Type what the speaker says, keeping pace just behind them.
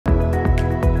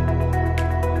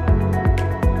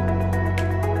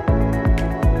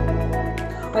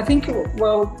I think,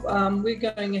 well, we're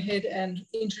going ahead and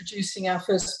introducing our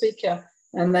first speaker,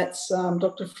 and that's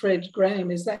Dr. Fred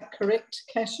Graham. Is that correct,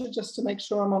 Kasia, just to make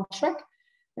sure I'm on track?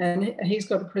 And he's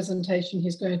got a presentation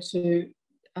he's going to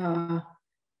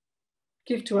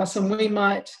give to us, and you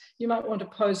might want to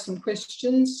pose some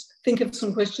questions, think of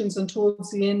some questions, and towards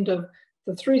the end of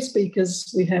the three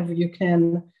speakers we have, you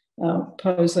can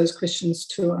pose those questions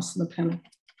to us in the panel.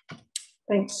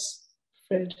 Thanks,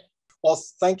 Fred. Well,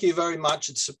 thank you very much.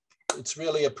 It's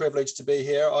really a privilege to be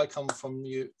here. I come from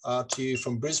to you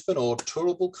from Brisbane, or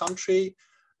Turrbal country,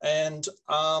 and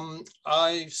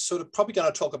I sort of probably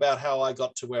going to talk about how I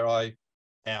got to where I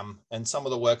am and some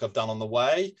of the work I've done on the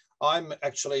way. I'm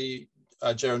actually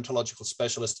a gerontological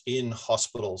specialist in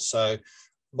hospitals. So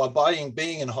by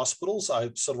being in hospitals,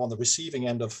 I'm sort of on the receiving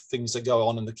end of things that go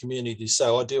on in the community.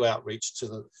 So I do outreach to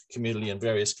the community in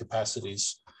various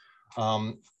capacities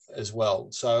as well.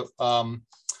 So,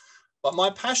 but my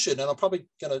passion, and I'm probably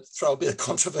going to throw a bit of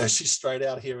controversy straight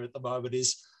out here at the moment,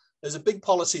 is there's a big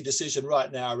policy decision right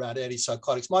now around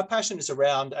antipsychotics. My passion is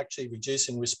around actually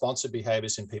reducing responsive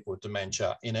behaviours in people with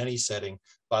dementia in any setting,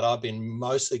 but I've been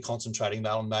mostly concentrating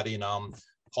on that in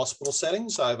hospital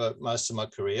settings over most of my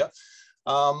career.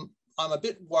 I'm a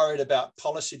bit worried about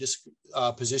policy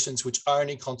positions which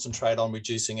only concentrate on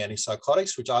reducing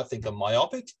antipsychotics, which I think are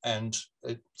myopic, and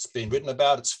it's been written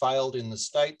about, it's failed in the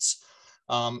States,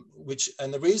 and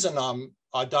the reason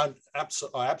I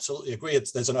absolutely agree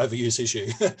there's an overuse issue.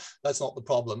 That's not the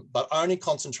problem, but only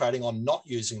concentrating on not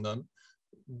using them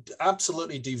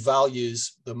absolutely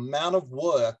devalues the amount of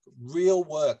work, real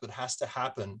work that has to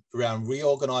happen around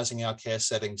reorganizing our care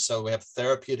settings so we have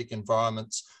therapeutic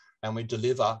environments and we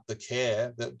deliver the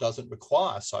care that doesn't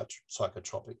require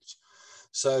psychotropics.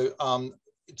 So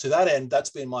to that end, that's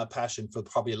been my passion for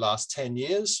probably the last 10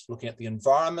 years, looking at the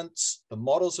environments, the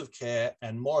models of care,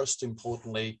 and most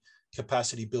importantly,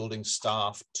 capacity building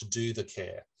staff to do the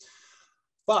care.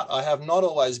 But I have not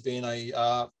always been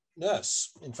a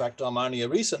nurse. In fact, I'm only a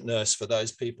recent nurse for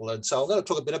those people. And so I'm going to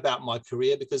talk a bit about my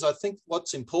career, because I think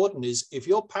what's important is if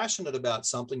you're passionate about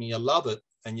something and you love it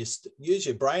and you use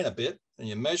your brain a bit and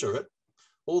you measure it,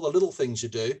 all the little things you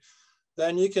do,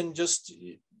 then you can just,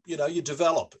 you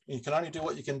develop. You can only do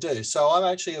what you can do. So I'm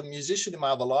actually a musician in my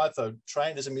other life. I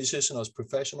trained as a musician. I was a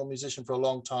professional musician for a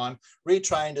long time,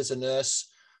 retrained as a nurse.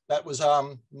 That was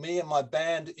me and my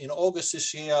band in August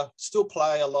this year, still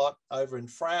play a lot over in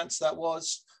France, that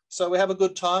was. So we have a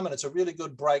good time, and it's a really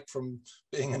good break from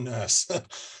being a nurse.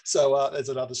 So there's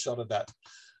another shot of that.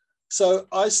 So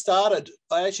I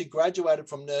actually graduated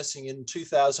from nursing in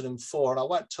 2004, and I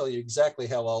won't tell you exactly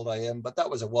how old I am, but that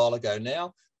was a while ago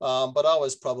now. But I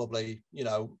was probably,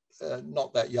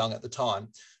 not that young at the time.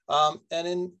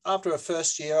 And after a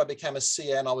first year, I became a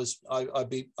CN.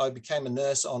 I became a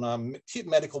nurse on acute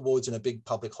medical wards in a big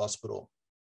public hospital.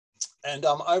 And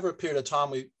over a period of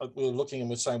time, we were looking and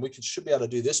we're saying we should be able to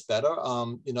do this better.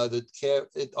 The care.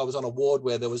 I was on a ward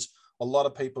where there was a lot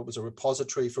of people. It was a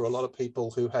repository for a lot of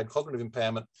people who had cognitive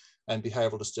impairment and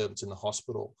behavioural disturbance in the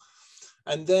hospital.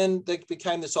 And then there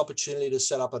became this opportunity to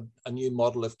set up a new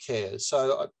model of care.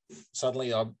 So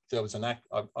suddenly I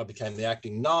became the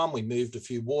acting NUM. We moved a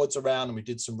few wards around and we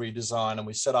did some redesign and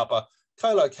we set up a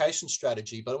co-location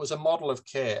strategy, but it was a model of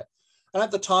care. And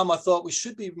at the time I thought we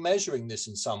should be measuring this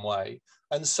in some way.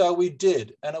 And so we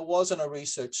did. And it wasn't a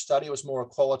research study, it was more a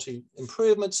quality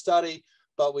improvement study,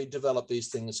 but we developed these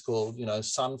things called,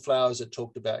 sunflowers that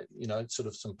talked about, sort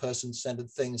of some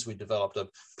person-centered things. We developed a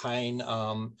pain,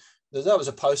 that was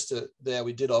a poster there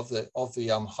we did of the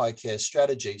high care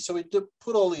strategy. So we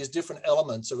put all these different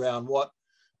elements around what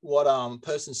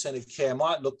person-centered care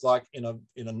might look like in a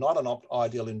not an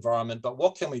ideal environment, but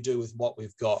what can we do with what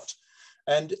we've got?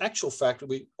 And actual fact,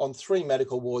 on 3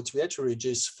 medical wards, we actually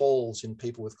reduced falls in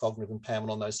people with cognitive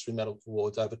impairment on those 3 medical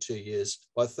wards over 2 years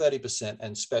by 30%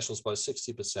 and specials by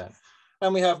 60%.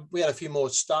 And we had a few more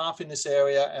staff in this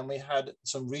area, and we had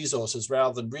some resources.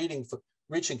 Rather than reaching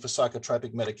for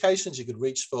psychotropic medications, you could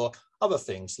reach for other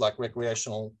things like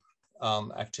recreational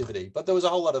activity. But there was a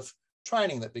whole lot of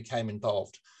training that became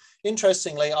involved.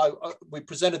 Interestingly, we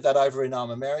presented that over in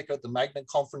America at the Magnet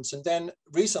conference. And then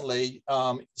recently,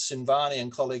 Sinvani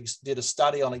and colleagues did a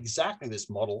study on exactly this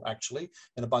model, actually,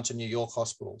 in a bunch of New York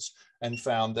hospitals, and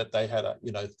found that they had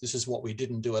this is what we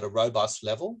didn't do at a robust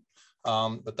level,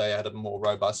 but they had a more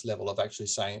robust level of actually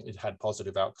saying it had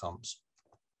positive outcomes.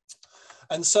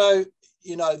 And so,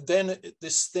 then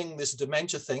this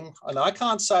dementia thing, and I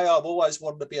can't say I've always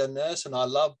wanted to be a nurse and I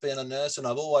love being a nurse and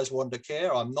I've always wanted to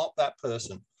care. I'm not that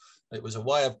person. It was a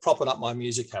way of propping up my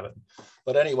music habit.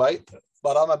 But anyway,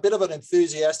 but I'm a bit of an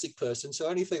enthusiastic person. So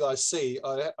anything I see,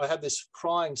 I have this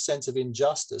crying sense of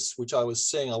injustice, which I was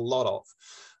seeing a lot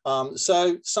of.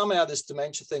 So somehow this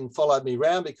dementia thing followed me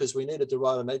around because we needed to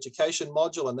write an education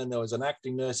module, and then there was an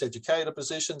acting nurse educator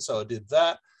position. So I did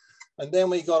that. And then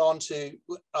we got on to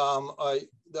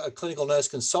a clinical nurse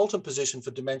consultant position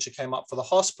for dementia came up for the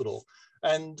hospital.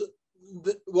 And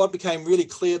what became really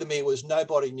clear to me was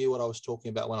nobody knew what I was talking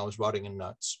about when I was writing in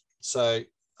notes. So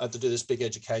I had to do this big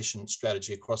education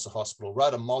strategy across the hospital,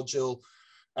 wrote a module,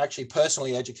 actually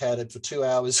personally educated for 2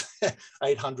 hours,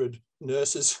 800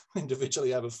 nurses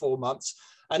individually over 4 months.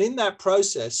 And in that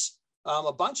process,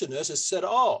 a bunch of nurses said,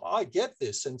 oh, I get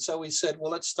this. And so we said,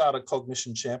 well, let's start a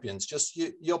Cognition Champions. Just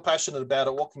you're passionate about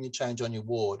it. What can you change on your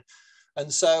ward?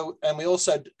 And so, and we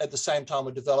also, at the same time,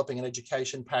 were developing an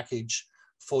education package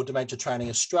for Dementia Training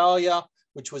Australia,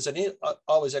 which was I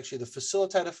was actually the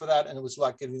facilitator for that. And it was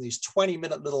like giving these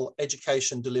 20-minute little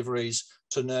education deliveries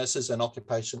to nurses and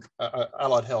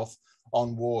allied health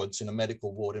on wards in a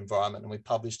medical ward environment. And we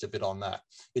published a bit on that.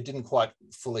 It didn't quite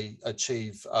fully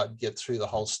get through the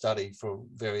whole study for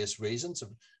various reasons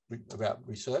about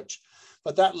research.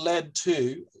 But that led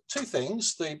to two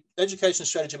things. The education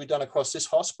strategy we've done across this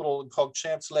hospital and Cog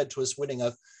Champs led to us winning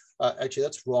actually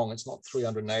that's wrong, it's not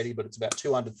 380, but it's about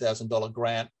 $200,000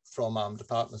 grant from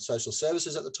Department of Social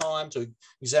Services at the time to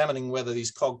examining whether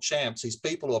these Cog Champs, these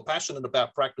people who are passionate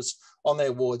about practice on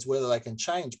their wards, whether they can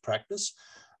change practice.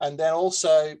 And then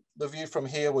also the view from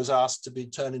here was asked to be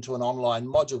turned into an online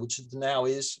module, which now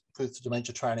is with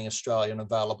Dementia Training Australia and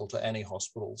available to any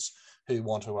hospitals who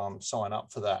want to sign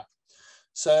up for that.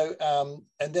 So,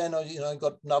 and then,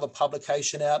 got another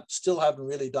publication out, still haven't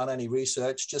really done any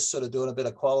research, just sort of doing a bit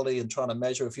of quality and trying to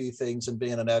measure a few things and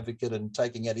being an advocate and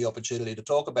taking any opportunity to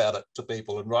talk about it to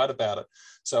people and write about it.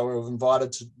 So we were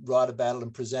invited to write about it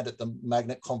and present at the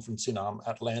Magnet Conference in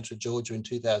Atlanta, Georgia in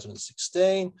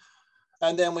 2016.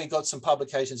 And then we got some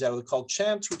publications out of the Cog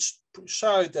Champs, which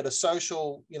showed that a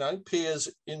social, peers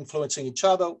influencing each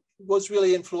other was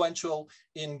really influential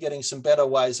in getting some better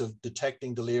ways of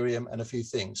detecting delirium and a few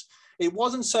things. It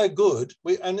wasn't so good.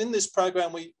 And in this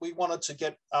program, we wanted to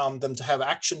get them to have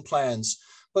action plans.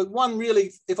 But one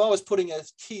really, if I was putting a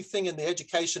key thing in the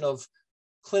education of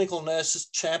clinical nurses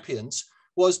champions,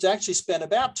 was to actually spend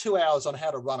about 2 hours on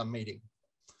how to run a meeting.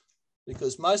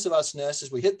 Because most of us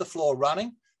nurses, we hit the floor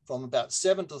running from about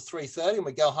 7 to 3:30 and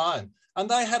we go home. And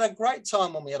they had a great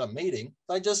time when we had a meeting.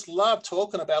 They just loved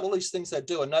talking about all these things they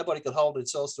do and nobody could hold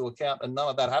themselves to account, and none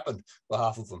of that happened for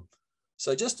half of them.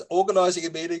 So just organizing a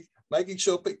meeting, making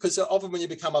sure, because often when you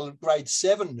become a grade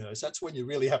 7 nurse, that's when you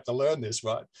really have to learn this,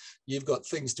 right? You've got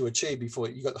things to achieve before,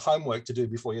 you've got homework to do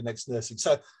before your next nursing.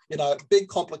 So, big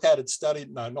complicated study,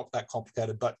 no, not that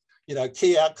complicated, but,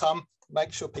 key outcome,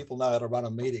 make sure people know how to run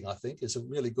a meeting, I think is a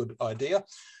really good idea.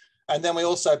 And then we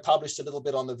also published a little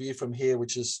bit on the view from here,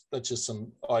 which is just some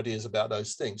ideas about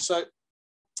those things. So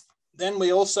then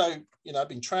we also,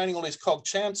 been training all these Cog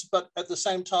Champs, but at the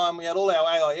same time, we had all our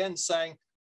AINs saying,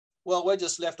 well, we're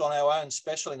just left on our own,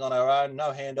 specialing on our own,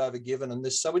 no handover given and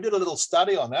this. So we did a little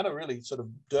study on that, a really sort of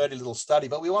dirty little study,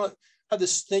 but we want to have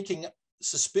this sneaking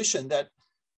suspicion that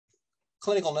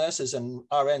clinical nurses and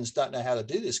RNs don't know how to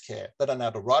do this care. They don't know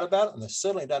how to write about it, and they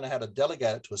certainly don't know how to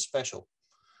delegate it to a special.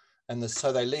 And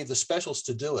so they leave the specials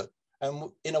to do it.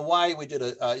 And in a way, we did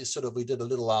a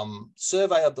little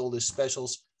survey of all these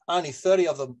specials. Only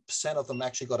 30% of them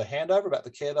actually got a handover about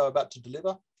the care they were about to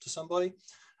deliver to somebody.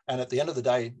 And at the end of the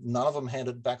day, none of them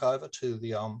handed back over to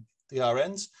the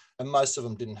RNs. And most of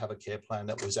them didn't have a care plan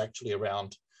that was actually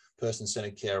around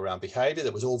person-centered care, around behavior.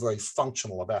 That was all very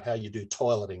functional about how you do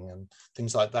toileting and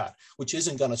things like that, which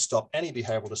isn't going to stop any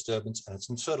behavioral disturbance, and it's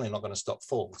certainly not going to stop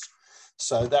falls.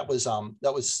 So that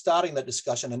was starting that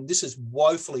discussion, and this is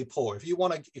woefully poor.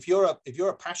 If you're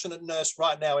a passionate nurse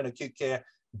right now in acute care,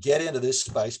 get into this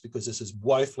space because this is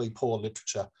woefully poor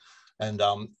literature. And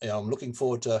I'm looking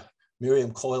forward to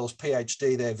Miriam Coyle's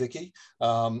PhD there, Vicky,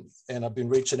 and I've been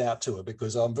reaching out to her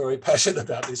because I'm very passionate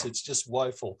about this. It's just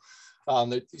woeful.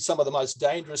 Some of the most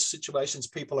dangerous situations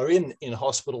people are in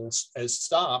hospitals as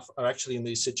staff are actually in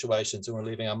these situations, and we're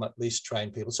leaving our least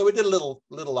trained people. So we did a little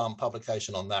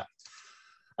publication on that.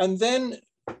 And then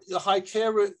the high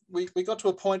care, we got to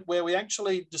a point where we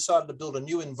actually decided to build a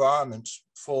new environment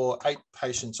for 8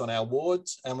 patients on our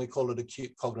wards, and we call it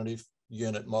acute cognitive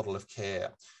unit model of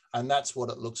care. And that's what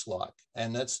it looks like.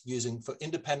 And that's using for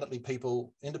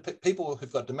people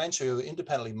who've got dementia, who are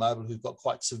independently mobile, who've got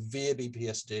quite severe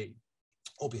BPSD.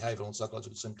 or behavioural and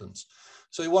psychological symptoms.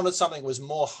 So we wanted something that was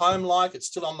more home-like. It's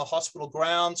still on the hospital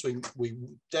grounds. We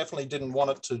definitely didn't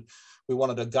want it to, we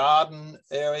wanted a garden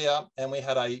area, and we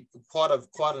had quite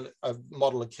a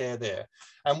model of care there.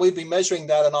 And we've been measuring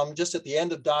that, and I'm just at the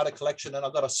end of data collection, and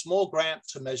I've got a small grant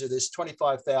to measure this,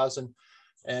 25,000,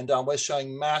 and we're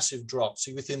showing massive drops.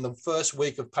 So within the first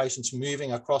week of patients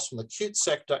moving across from the acute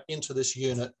sector into this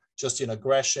unit, just in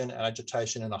aggression and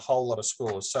agitation and a whole lot of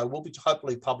scores. So we'll be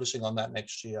hopefully publishing on that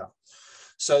next year.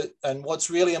 So, and what's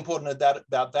really important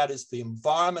about that is the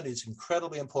environment is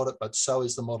incredibly important, but so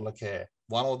is the model of care.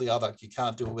 One or the other, you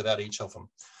can't do it without each of them.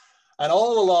 And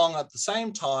all along at the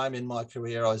same time in my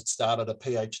career, I started a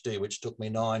PhD, which took me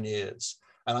 9 years.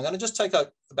 And I'm going to just take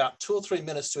about 2 or 3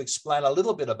 minutes to explain a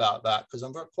little bit about that, because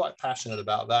I'm quite passionate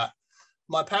about that.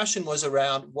 My passion was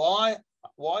around why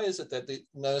is it that the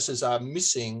nurses are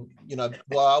missing,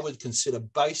 what I would consider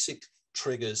basic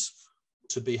triggers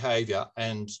to behavior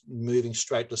and moving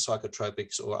straight to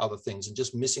psychotropics or other things, and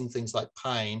just missing things like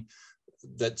pain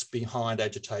that's behind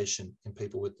agitation in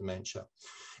people with dementia.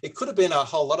 It could have been a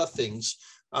whole lot of things.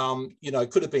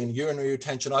 It could have been urinary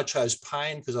retention. I chose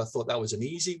pain because I thought that was an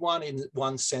easy one. In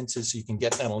one sense is you can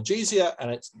get analgesia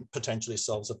and it potentially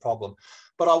solves a problem.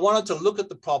 But I wanted to look at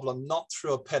the problem not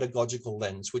through a pedagogical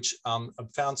lens, which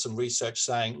I've found some research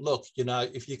saying, look,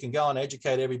 if you can go and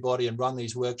educate everybody and run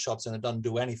these workshops and it doesn't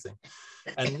do anything.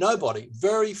 And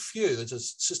very few, there's a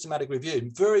systematic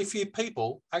review, very few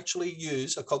people actually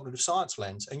use a cognitive science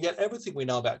lens. And yet everything we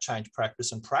know about change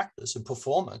practice and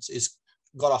performance is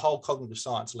got a whole cognitive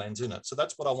science lens in it. So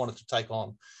that's what I wanted to take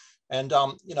on. And,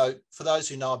 for those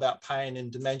who know about pain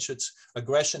and dementia,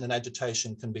 aggression and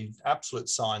agitation can be absolute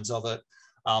signs of it.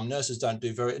 Nurses don't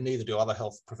do neither do other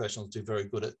health professionals do very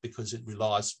good at, because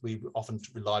we often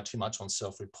rely too much on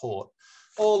self-report.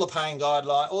 All the pain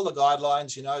guidelines, all the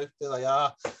guidelines, there they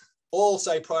are, all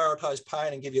say prioritize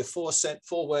pain and give you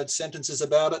 4-word sentences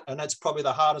about it. And that's probably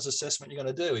the hardest assessment you're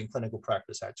going to do in clinical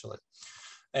practice, actually.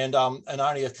 And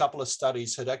only a couple of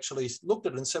studies had actually looked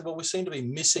at it and said, well, we seem to be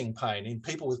missing pain in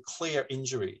people with clear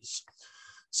injuries.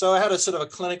 So I had a sort of a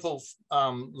clinical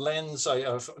lens,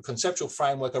 a conceptual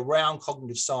framework around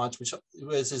cognitive science, which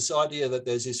was this idea that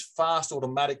there's this fast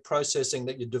automatic processing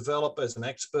that you develop as an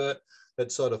expert, that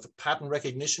sort of pattern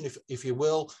recognition, if you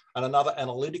will, and another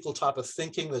analytical type of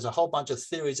thinking. There's a whole bunch of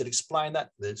theories that explain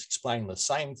that. They're explaining the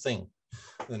same thing.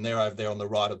 And they're over there on the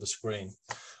right of the screen.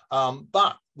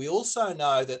 But we also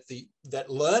know that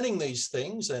learning these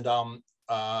things and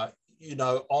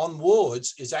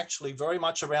onwards is actually very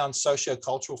much around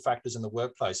socio-cultural factors in the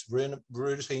workplace,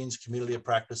 routines, community of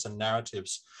practice, and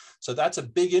narratives. So that's a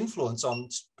big influence on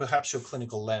perhaps your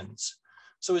clinical lens.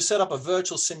 So we set up a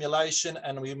virtual simulation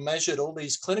and we measured all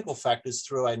these clinical factors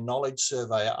through a knowledge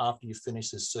survey after you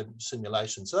finish this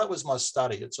simulation. So that was my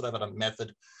study. It's sort of a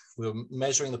method. We were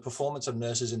measuring the performance of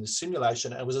nurses in the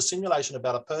simulation. And it was a simulation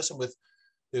about a person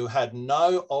who had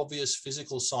no obvious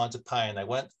physical signs of pain. They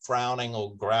weren't frowning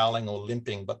or growling or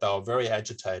limping, but they were very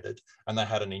agitated and they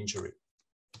had an injury.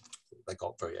 They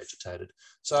got very agitated.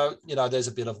 So, there's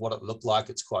a bit of what it looked like.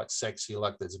 It's quite sexy,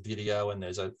 like there's a video and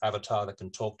there's an avatar that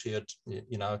can talk to you,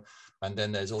 and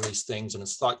then there's all these things, and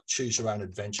it's like choose your own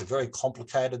adventure. Very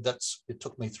complicated. It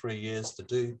took me 3 years to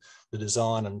do the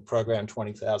design and program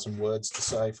 20,000 words to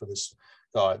say for this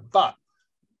guide. But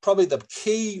probably the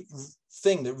key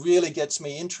thing that really gets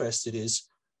me interested is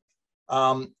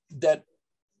that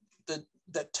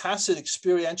tacit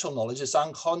experiential knowledge, this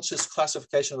unconscious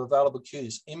classification of available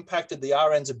cues, impacted the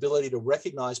RN's ability to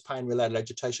recognize pain-related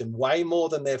agitation way more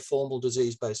than their formal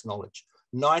disease-based knowledge.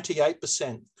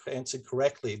 98% answered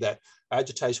correctly that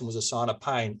agitation was a sign of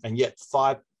pain, and yet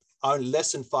only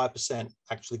less than 5%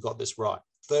 actually got this right.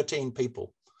 13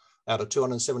 people out of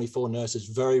 274 nurses,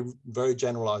 very, very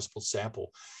generalizable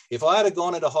sample. If I had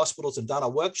gone into hospitals and done a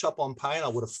workshop on pain, I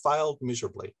would have failed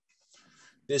miserably.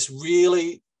 This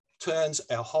really turns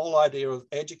our whole idea of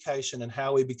education and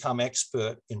how we become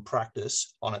expert in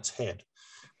practice on its head.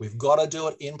 We've got to do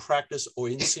it in practice or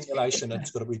in simulation. It's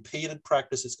got to be repeated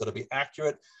practice. It's got to be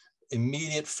accurate,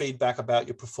 immediate feedback about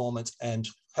your performance, and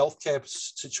healthcare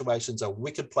situations are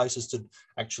wicked places to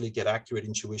actually get accurate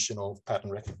intuition or pattern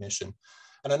recognition.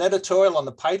 And an editorial on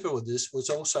the paper with this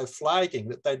was also flagging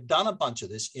that they'd done a bunch of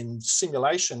this in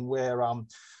simulation where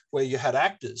you had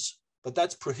actors, but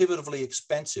that's prohibitively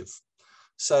expensive.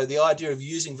 So the idea of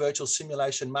using virtual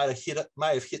simulation may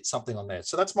have hit something on there.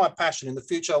 So that's my passion. In the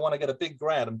future, I want to get a big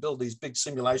grant and build these big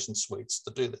simulation suites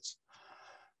to do this.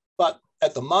 But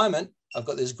at the moment, I've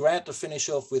got this grant to finish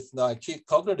off with the acute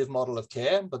cognitive model of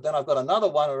care, but then I've got another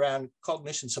one around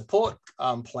cognition support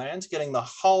plans, getting the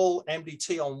whole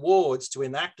MDT on wards to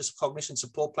enact a cognition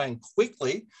support plan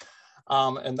quickly.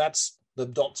 And that's, the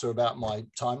dots are about my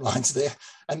timelines there.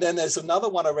 And then there's another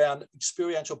one around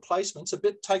experiential placements, a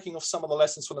bit taking off some of the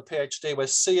lessons from the PhD, where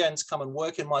CNs come and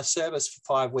work in my service for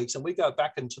 5 weeks, and we go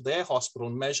back into their hospital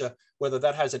and measure whether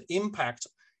that has an impact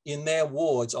in their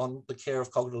wards on the care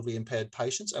of cognitively impaired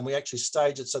patients. And we actually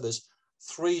stage it so there's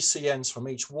 3 CNs from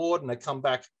each ward, and they come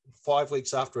back 5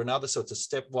 weeks after another. So it's a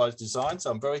stepwise design.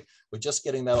 So we're just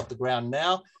getting that off the ground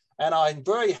now. And I'm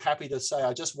very happy to say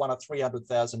I just won a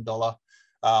 $300,000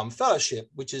 fellowship,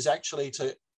 which is actually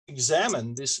to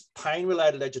examine this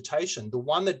pain-related agitation, the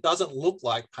one that doesn't look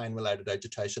like pain-related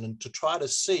agitation, and to try to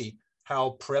see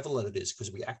how prevalent it is,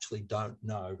 because we actually don't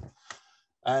know.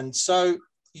 And so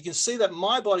you can see that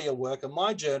my body of work and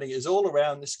my journey is all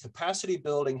around this capacity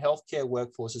building healthcare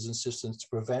workforces and systems to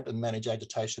prevent and manage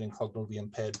agitation in cognitively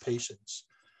impaired patients.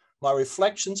 My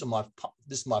reflections, and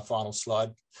this is my final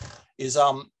slide, is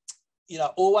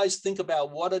always think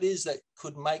about what it is that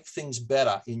could make things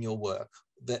better in your work,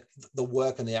 the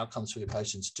work and the outcomes for your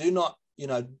patients. Do not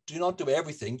do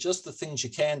everything, just the things you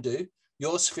can do.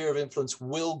 Your sphere of influence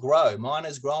will grow. Mine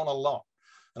has grown a lot,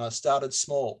 and I started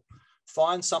small.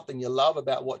 Find something you love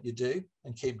about what you do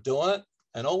and keep doing it.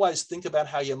 And always think about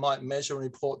how you might measure and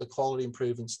report the quality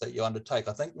improvements that you undertake.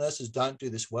 I think nurses don't do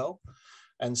this well.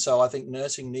 And so I think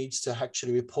nursing needs to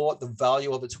actually report the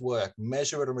value of its work,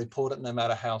 measure it and report it no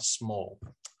matter how small.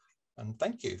 And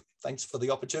thank you. Thanks for the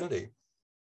opportunity.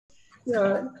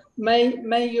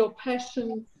 May your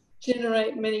passion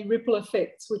generate many ripple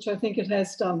effects, which I think it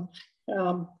has done.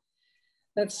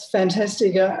 That's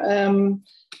fantastic. You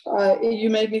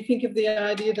made me think of the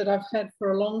idea that I've had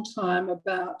for a long time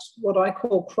about what I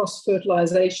call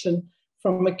cross-fertilization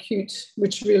from acute,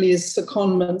 which really is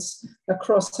secondments,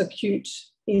 across acute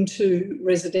into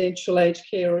residential aged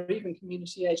care or even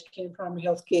community aged care and primary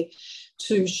health care,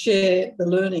 to share the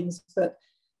learnings. But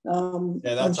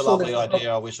yeah, that's a lovely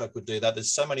idea. I wish I could do that.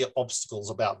 There's so many obstacles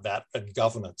about that and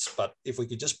governance, but if we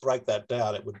could just break that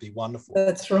down, it would be wonderful.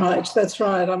 That's right. That's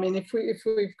right. I mean, if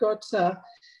we've got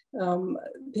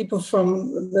people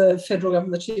from the federal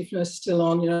government, the chief nurse still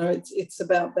on, it's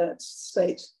about that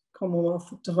state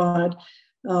Commonwealth divide.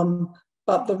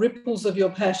 But the ripples of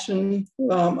your passion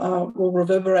will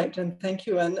reverberate, and thank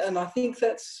you. And I think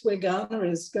that's where GANA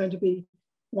is going to be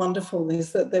wonderful,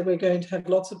 is that we're going to have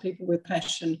lots of people with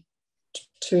passion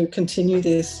to continue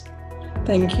this.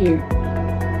 Thank you.